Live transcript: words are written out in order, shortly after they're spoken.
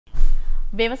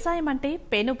వ్యవసాయం అంటే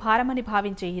పెనుభారమని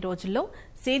భావించే ఈ రోజుల్లో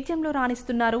సేద్యంలో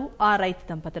రాణిస్తున్నారు ఆ రైతు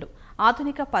దంపతులు.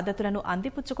 ఆధునిక పద్ధతులను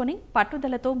అందిపుచ్చుకొని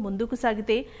పట్టుదలతో ముందుకు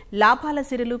సాగితే లాభాల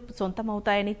సిరులు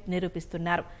సొంతమవుతాయని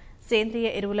నిరూపిస్తున్నారు. సేంద్రియ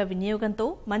ఎరువుల వినియోగంతో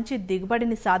మంచి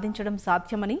దిగుబడిని సాధించడం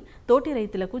సాధ్యమని తోటి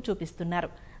రైతులకు చూపిస్తున్నారు.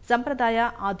 సంప్రదాయ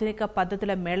ఆధునిక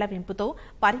పద్ధతుల మేళవింపుతో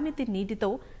పరిమితి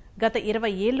నీటితో గత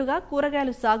 20 ఏళ్లుగా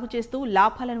కూరగాయలు సాగు చేస్తూ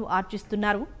లాభాలను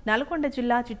ఆర్జిస్తున్నారు నల్గొండ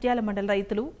జిల్లా చిట్యాల మండల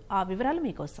రైతులు. ఆ వివరాలు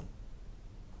మీకోసం.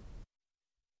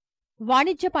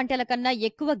 వాణిజ్య పంటల కన్నా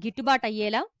ఎక్కువ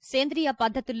గిట్టుబాటయ్యేలా సేంద్రియ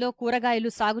పద్ధతుల్లో కూరగాయలు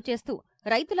సాగు చేస్తూ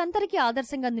రైతులందరికీ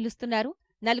ఆదర్శంగా నిలుస్తున్నారు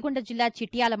నల్గొండ జిల్లా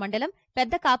చిట్యాల మండలం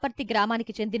పెద్ద కాపర్తి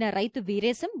గ్రామానికి చెందిన రైతు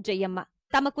వీరేశం జయమ్మ.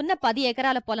 తమకున్న 10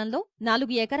 ఎకరాల పొలంలో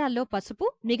 4 ఎకరాల్లో పసుపు,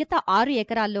 మిగతా 6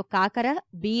 ఎకరాల్లో కాకర,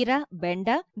 బీర, బెండ,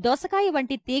 దోసకాయ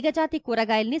వంటి తీగజాతి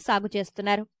కూరగాయల్ని సాగు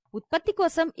చేస్తున్నారు. ఉత్పత్తి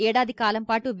కోసం ఏడాది కాలం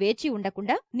పాటు వేచి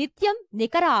ఉండకుండా నిత్యం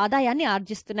నికర ఆదాయాన్ని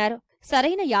ఆర్జిస్తున్నారు.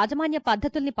 సరైన యాజమాన్య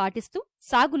పద్ధతుల్ని పాటిస్తూ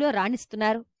సాగులో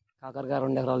రాణిస్తున్నారు. కాకరకాయ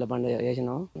 2 ఎకరాల బండి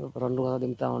వేసినాం. 2 గదాలు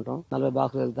దింపుతా ఉంటాం. 40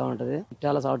 బాక్సులు వెళ్తా ఉంటది.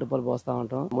 చాలా సాగు పళ్ళు పోస్తా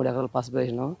ఉంటాం. 3 ఎకరాలు పసుపు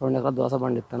వేసినాం. 2 ఎకరాలు దోస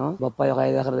బండి ఇస్తాం. బొప్పాయి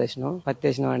 5 ఎకరాలు వేసినాం. పత్తి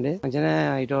వేసినాం అండి. మంచిగా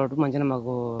ఇటు మంచిగా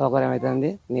మాకు సౌకర్యం అవుతుంది.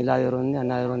 నీళ్ళు ఆవిరి ఉంది,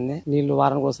 అన్ని ఆవిరి ఉంది. నీళ్లు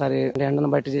వారానికి ఒకసారి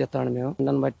ఎండను బట్టి చేస్తామండి. మేము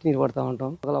ఎండను బట్టి నీళ్ళు పడతా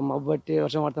ఉంటాం. మబ్బు బట్టి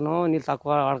వర్షం పడతాను నీళ్ళు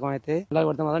తక్కువ వాడకం అయితే, ఇలా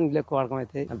పడతాం మాత్రం నీళ్ళు ఎక్కువ వాడకం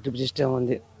అయితే. డ్రిప్ సిస్టమ్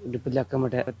ఉంది. డ్రిప్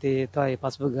లెక్కమంటే పత్తితో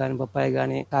పసుపు గాని, బొప్పాయి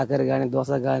గాని, కాకర గాని,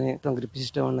 దోస గాని డ్రిప్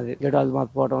సిస్టమ్ ఉన్నది. గడ్డలు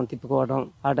మప్పుకోవడం, తిప్పుకోవడం,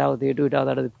 అటు ఇటు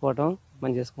తిప్పుకోవడం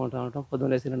మనం చేసుకుంటా ఉంటాం.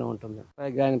 పొద్దున్న వేసినే ఉంటుంది.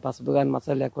 గాని పసుపు గాని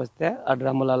మసాలా లెక్క వస్తే ఆ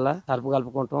డ్రమ్ములల్లో సరుపు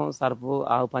కలుపుకుంటాం. సరుపు,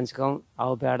 ఆవు పంచకం,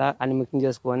 ఆవు పేడ అన్ని మిక్సింగ్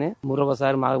చేసుకుని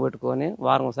ఒకసారి మాగబెట్టుకుని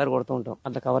వారం ఒకసారి కొడుతూ ఉంటాం.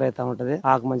 అట్లా కవర్ అవుతా ఉంటది.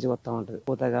 ఆకు మంచిగా వస్తా ఉంటది.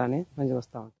 పూత గాని మంచిగా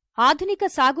వస్తా ఉంటది. ఆధునిక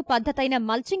సాగు పద్ధతైన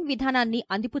మల్చింగ్ విధానాన్ని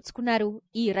అందిపుచ్చుకున్నారు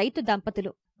ఈ రైతు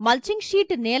దంపతులు. మల్చింగ్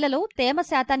షీట్ నేలలో తేమ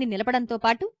శాతాన్ని నిలపడంతో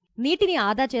పాటు నీటిని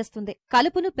ఆదా చేస్తుంది,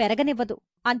 కలుపును పెరగనివ్వదు.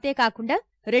 అంతేకాకుండా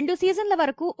 2 సీజన్ల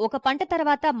వరకు ఒక పంట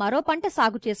తర్వాత మరో పంట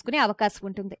సాగు చేసుకునే అవకాశం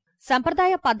ఉంటుంది.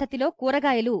 సంప్రదాయ పద్ధతిలో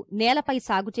కూరగాయలు నేలపై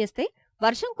సాగు చేస్తే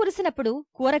వర్షం కురిసినప్పుడు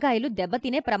కూరగాయలు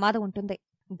దెబ్బతినే ప్రమాదం ఉంటుంది.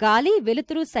 గాలి,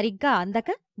 వెలుతురు సరిగ్గా అందక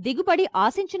దిగుబడి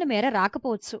ఆశించిన మేర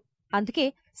రాకపోవచ్చు. అందుకే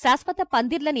శాశ్వత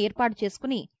పందిర్లను ఏర్పాటు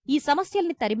చేసుకుని ఈ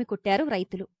సమస్యల్ని తరిమికొట్టారు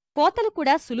రైతులు. కోతలు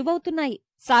కూడా సులువవుతున్నాయి.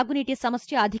 సాగునీటి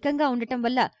సమస్య అధికంగా ఉండటం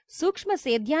వల్ల సూక్ష్మ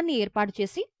సేద్యాన్ని ఏర్పాటు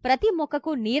చేసి ప్రతి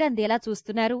మొక్కకు నీరందేలా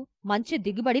చూస్తున్నారు. మంచి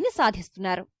దిగుబడిని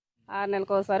సాధిస్తున్నారు. 6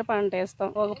 నెలలకు ఒకసారి పంట వేస్తాం.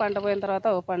 ఒక పంట పోయిన తర్వాత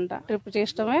ఒక పంట ట్రిప్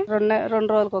చేయడమే. 2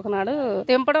 రోజులకు ఒకనాడు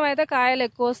తెంపడం అయితే కాయలు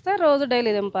ఎక్కువ వస్తే రోజు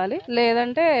డైలీ తెంపాలి.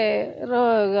 లేదంటే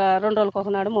 2 రోజులకు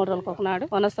ఒకనాడు, 3 రోజులకు ఒకనాడు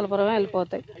వనస్థలపురం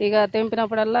వెళ్ళిపోతాయి. ఇక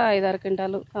తెంపినప్పుడల్లా 5-6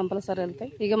 క్వింటాలు కంపల్సరీ వెళ్తాయి.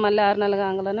 ఇక మళ్ళీ 6 నెలల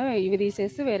గాంగలను ఇవి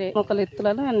తీసేసి వేరే మొక్కలు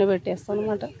ఎత్తులను అన్ని పెట్టేస్తాం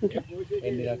అనమాట. ఇంట్లో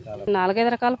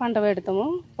 4-5 రకాల పంట పెడతాము.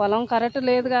 పొలం కరెక్ట్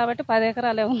లేదు కాబట్టి 10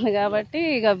 ఎకరాలే ఉంది కాబట్టి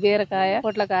ఇక బీరకాయ,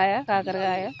 పొట్లకాయ,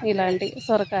 కాకరకాయ, ఇలాంటి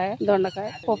సొరకాయ, దొండకాయ,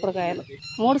 పొప్పుడుకాయ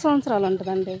 3 సంవత్సరాలు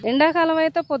ఉంటదండి. ఎండాకాలం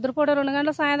అయితే పొద్దుపూట 2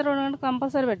 గంటలు, సాయంత్రం 2 గంటలు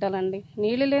కంపల్సరీ పెట్టాలండి.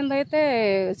 నీళ్లు లేనిదైతే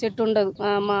చెట్టు ఉండదు.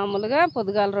 మామూలుగా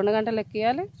పొద్దుగాల 2 గంటలు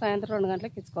ఎక్కియాలి, సాయంత్రం 2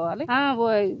 గంటలకు ఇచ్చుకోవాలి.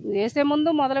 వేసే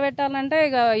ముందు మొదలు పెట్టాలంటే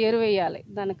ఇక ఎరువు వేయాలి.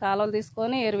 దాన్ని కాలువలు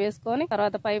తీసుకొని ఎరువు వేసుకొని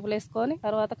తర్వాత పైపులు వేసుకొని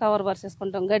తర్వాత కవర్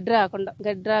పరిచేసుకుంటాం. గడ్డి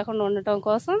రాకుండా ఉండటం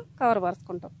కోసం కవర్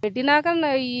పరుచుకుంటాం. పెట్టినాక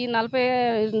ఈ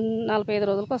 40-45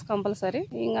 రోజులకు వస్తుంది కంపల్సరీ.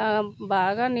 ఇంకా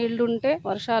బాగా నీళ్లు ఉంటే,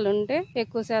 వర్షాలు ఉంటే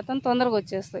ఎక్కువ శాతం తొందరగా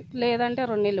వచ్చేస్తాయి. లేదంటే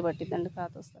 2 నెలలు పట్టిద్దండి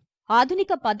కాతొస్తారు.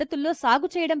 ఆధునిక పద్ధతుల్లో సాగు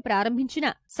చేయడం ప్రారంభించిన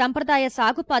సంప్రదాయ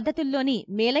సాగు పద్ధతుల్లోని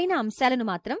మేలైన అంశాలను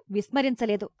మాత్రం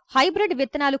విస్మరించలేదు. హైబ్రిడ్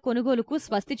విత్తనాలు కొనుగోలుకు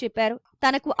స్వస్తి చెప్పారు.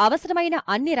 తనకు అవసరమైన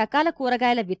అన్ని రకాల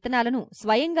కూరగాయల విత్తనాలను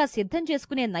స్వయంగా సిద్ధం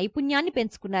చేసుకునే నైపుణ్యాన్ని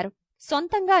పెంచుకున్నారు.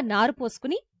 సొంతంగా నారు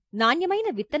పోసుకుని నాణ్యమైన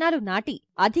విత్తనాలు నాటి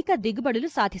అధిక దిగుబడులు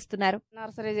సాధిస్తున్నారు.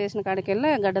 నర్సరీ చేసిన కాడికెళ్ళి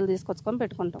గడ్డలు తీసుకొచ్చుకొని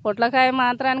పెట్టుకుంటాం. పొట్లకాయ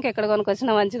మాత్రానికి ఎక్కడ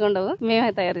కొనుకొచ్చినా మంచిగా ఉండవు.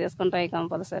 మేమే తయారు చేసుకుంటాం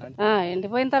కంపల్సరీ.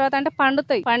 ఎండిపోయిన తర్వాత అంటే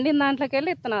పండుతాయి. పండిన దాంట్లోకి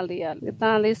వెళ్ళి విత్తనాలు తీయాలి.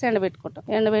 విత్తనాలు తీసి ఎండబెట్టుకుంటాం.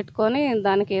 ఎండబెట్టుకొని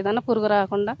దానికి ఏదైనా పురుగు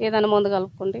రాకుండా ఏదైనా మందు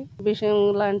కలుపుకుంటే విషయం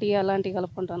అలాంటివి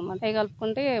కలుపుకుంటాం అనమాట. అవి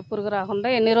కలుపుకుంటే పురుగు రాకుండా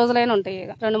ఎన్ని రోజులైనా ఉంటాయి.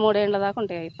 ఇక 2-3 ఏళ్ల దాకా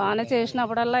ఉంటాయి. బాగానే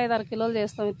చేసినప్పుడల్లా 5-6 కిలోలు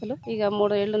చేస్తాం విత్తులు. ఇక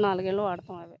 3-4 ఏళ్ళు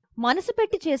వాడతాం. అవి మనసు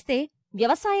పెట్టి చేస్తే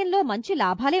వ్యవసాయంలో మంచి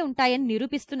లాభాలే ఉంటాయని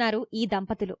నిరూపిస్తున్నారు ఈ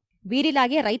దంపతులు.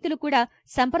 వీరిలాగే రైతులు కూడా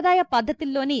సంప్రదాయ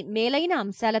పద్ధతుల్లోని మేలైన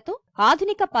అంశాలతో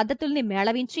ఆధునిక పద్ధతుల్ని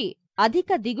మేళవించి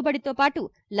అధిక దిగుబడితో పాటు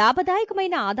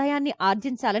లాభదాయకమైన ఆదాయాన్ని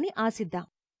ఆర్జించాలని ఆశిద్దాం.